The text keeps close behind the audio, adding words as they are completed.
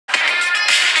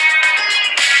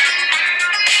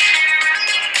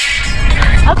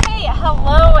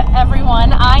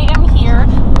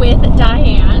with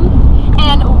Diane,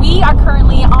 and we are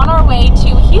currently on our way to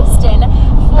Houston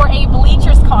for a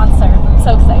Bleachers concert. I'm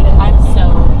so excited. I'm so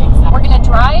excited. We're gonna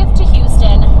drive to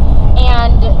Houston,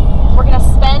 and we're gonna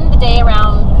spend the day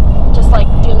around just like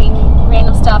doing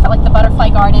random stuff at like the Butterfly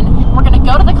Garden. We're gonna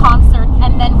go to the concert,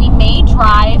 and then we may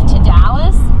drive to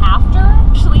Dallas after.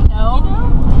 Actually, no. You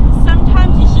know,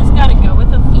 sometimes you just gotta go with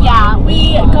the flow. Yeah,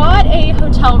 we got a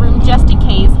hotel room just in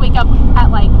case. Wake up at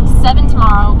like 7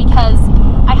 tomorrow because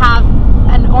I have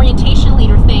an orientation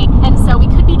leader thing, and so we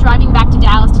could be driving back to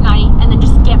Dallas tonight and then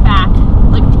just get back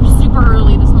like super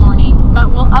early this morning.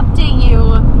 But we'll update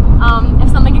you if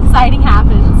something exciting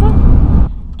happens.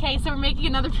 Okay, so we're making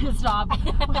another pit stop.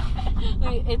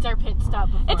 It's our pit stop.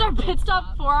 It's our pit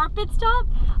stop for our pit stop.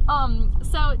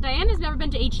 So Diane has never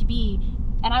been to HEB,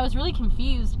 and I was really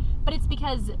confused, but it's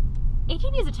because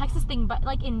HEB is a Texas thing, but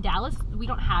like in Dallas, we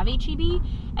don't have HEB,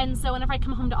 and so whenever I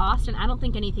come home to Austin, I don't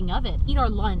think anything of it. Eat our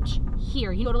lunch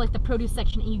here. You go to like the produce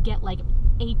section and you get like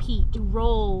AP, you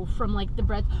roll from like the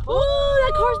bread. Oh,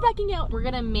 that car's backing out. We're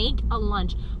gonna make a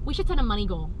lunch. We should set a money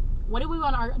goal. What do we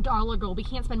want our dollar goal? We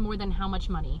can't spend more than how much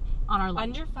money on our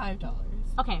lunch? Under $5.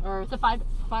 Okay, Or so five. Is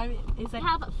We that?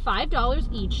 have $5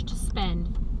 each to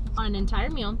spend on an entire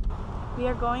meal. We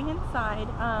are going inside.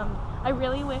 I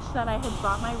really wish that I had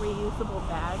brought my reusable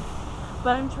bags,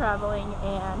 but I'm traveling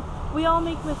and we all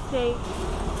make mistakes.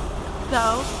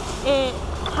 So it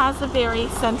has a very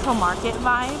Central Market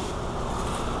vibe.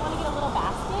 Want to get a little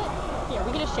basket? Here,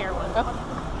 we can just share one. Go.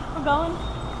 We're going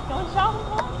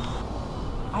shopping.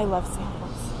 I love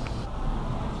samples.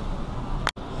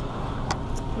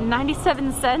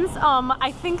 97 cents?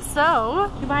 I think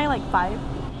so. You buy like 5?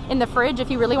 In the fridge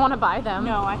if you really want to buy them.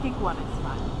 No, I think 1 is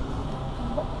fine.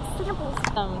 Samples.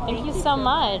 Thank you so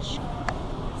much.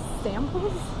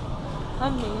 Samples?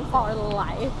 Amazing. Our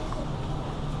life.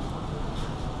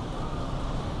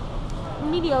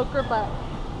 Mediocre, but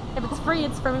if it's free,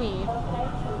 it's for me.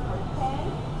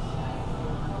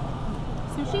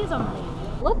 Sushi is amazing.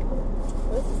 Look,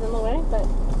 this is in the way, but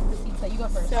the pizza. You go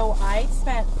first. So I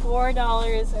spent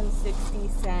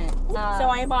 $4.60. So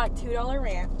I bought $2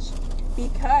 ranch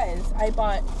because I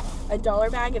bought a $1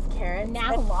 bag of carrots.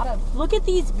 Now a lot of. Look at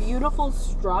these beautiful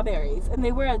strawberries, and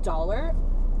they were $1.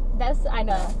 That's I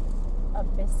know. A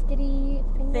biscuity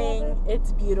Thing.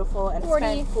 It's beautiful, and 40.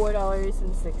 I spent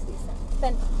 $4.60.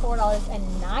 Spent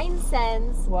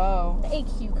 $4.09. Whoa. A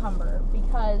cucumber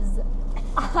because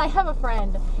I have a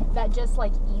friend that just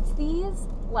like eats these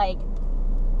like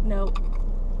Nope.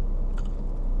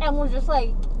 and will just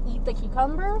like eat the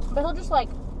cucumber, but he'll just like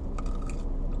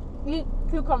eat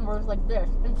cucumbers like this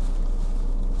and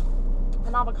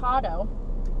an avocado.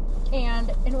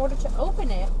 And in order to open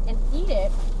it and eat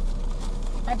it,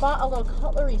 I bought a little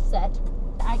cutlery set.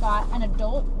 I got an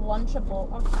adult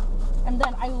Lunchable, and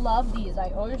then I love these. I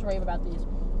always rave about these.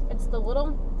 It's the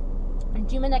little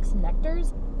Jumanex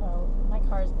Nectars. Oh, my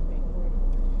car's been being weird.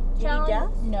 Did you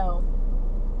guess? No,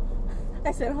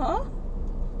 I said, huh?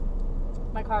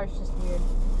 my car is just weird.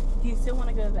 Do you still want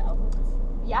to go to the Outlets?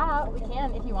 Yeah, we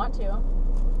can if you want to.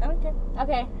 I don't care.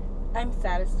 Okay, I'm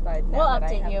satisfied now we'll that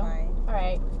I update have you. mine. All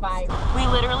right, bye. We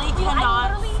literally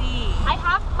cannot see. I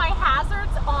have my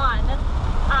hazards on.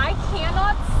 I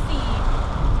cannot see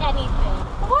anything.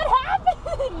 What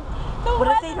happened? What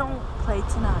if they don't play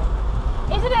tonight?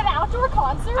 Is it an outdoor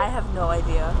concert? I have no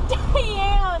idea.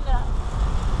 Diane!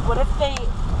 What if they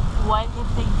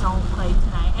don't play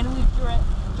tonight and we've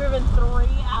driven 3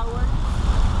 hours?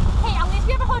 Hey, at least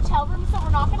we have a hotel room, so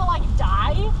we're not gonna like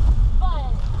die.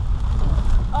 But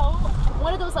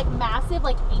one of those like massive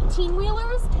like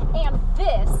 18-wheelers, and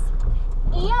this,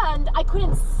 and I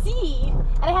couldn't see,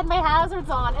 and I had my hazards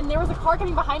on, and there was a car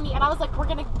coming behind me, and I was like, we're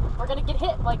gonna get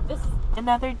hit like this.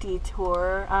 Another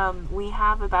detour. We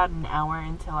have about an hour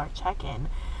until our check-in.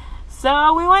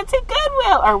 So we went to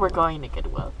Goodwill, or we're going to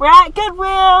Goodwill. We're at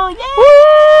Goodwill! Yay!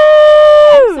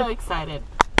 Woo! I'm so excited.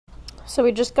 So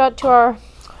we just got to our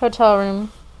hotel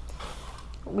room.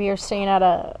 We are staying at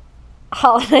a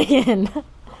Holiday Inn.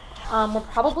 We're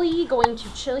probably going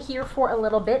to chill here for a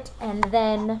little bit and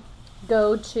then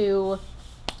go to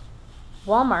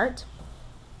Walmart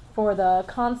for the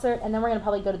concert, and then we're going to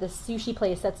probably go to the sushi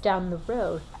place that's down the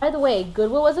road. By the way,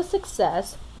 Goodwill was a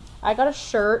success. I got a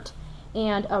shirt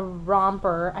and a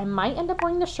romper. I might end up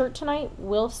wearing the shirt tonight.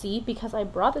 We'll see, because I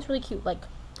brought this really cute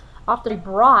off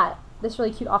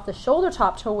the shoulder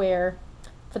top to wear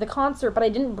for the concert, but I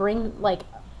didn't bring like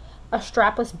a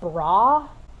strapless bra.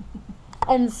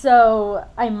 And so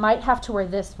I might have to wear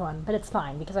this one, but it's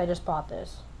fine because I just bought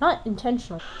this. Not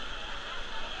intentionally.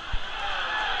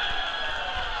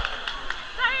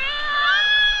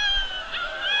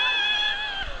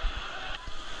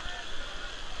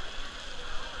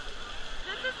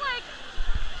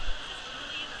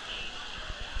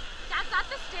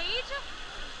 stage?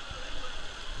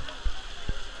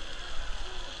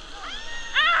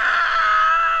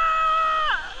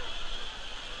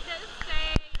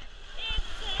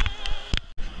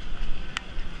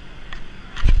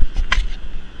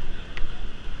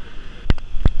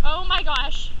 Oh my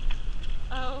gosh.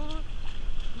 Oh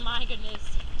my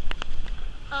goodness.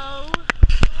 Oh.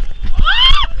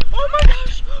 Ah! Oh my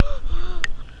gosh.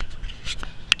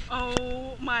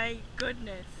 Oh my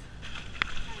goodness.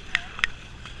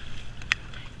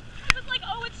 I was like,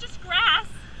 oh, it's just grass.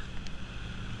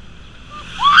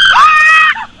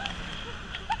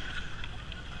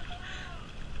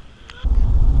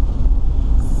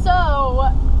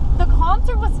 So, the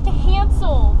concert was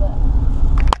canceled.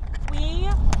 We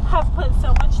have put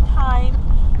so much time,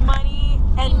 money,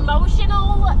 and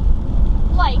Emotional,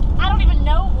 like, I don't even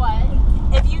know what.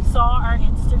 if you saw our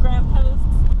Instagram posts,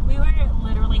 we were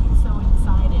literally so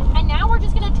excited. And now we're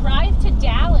just gonna drive to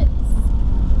Dallas.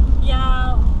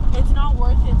 Yeah, it's not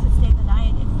worth it to stay the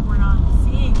night if we're not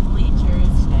seeing Bleachers.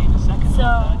 Stay in a second.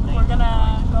 So we're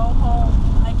gonna go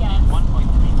home, I guess.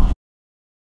 1.3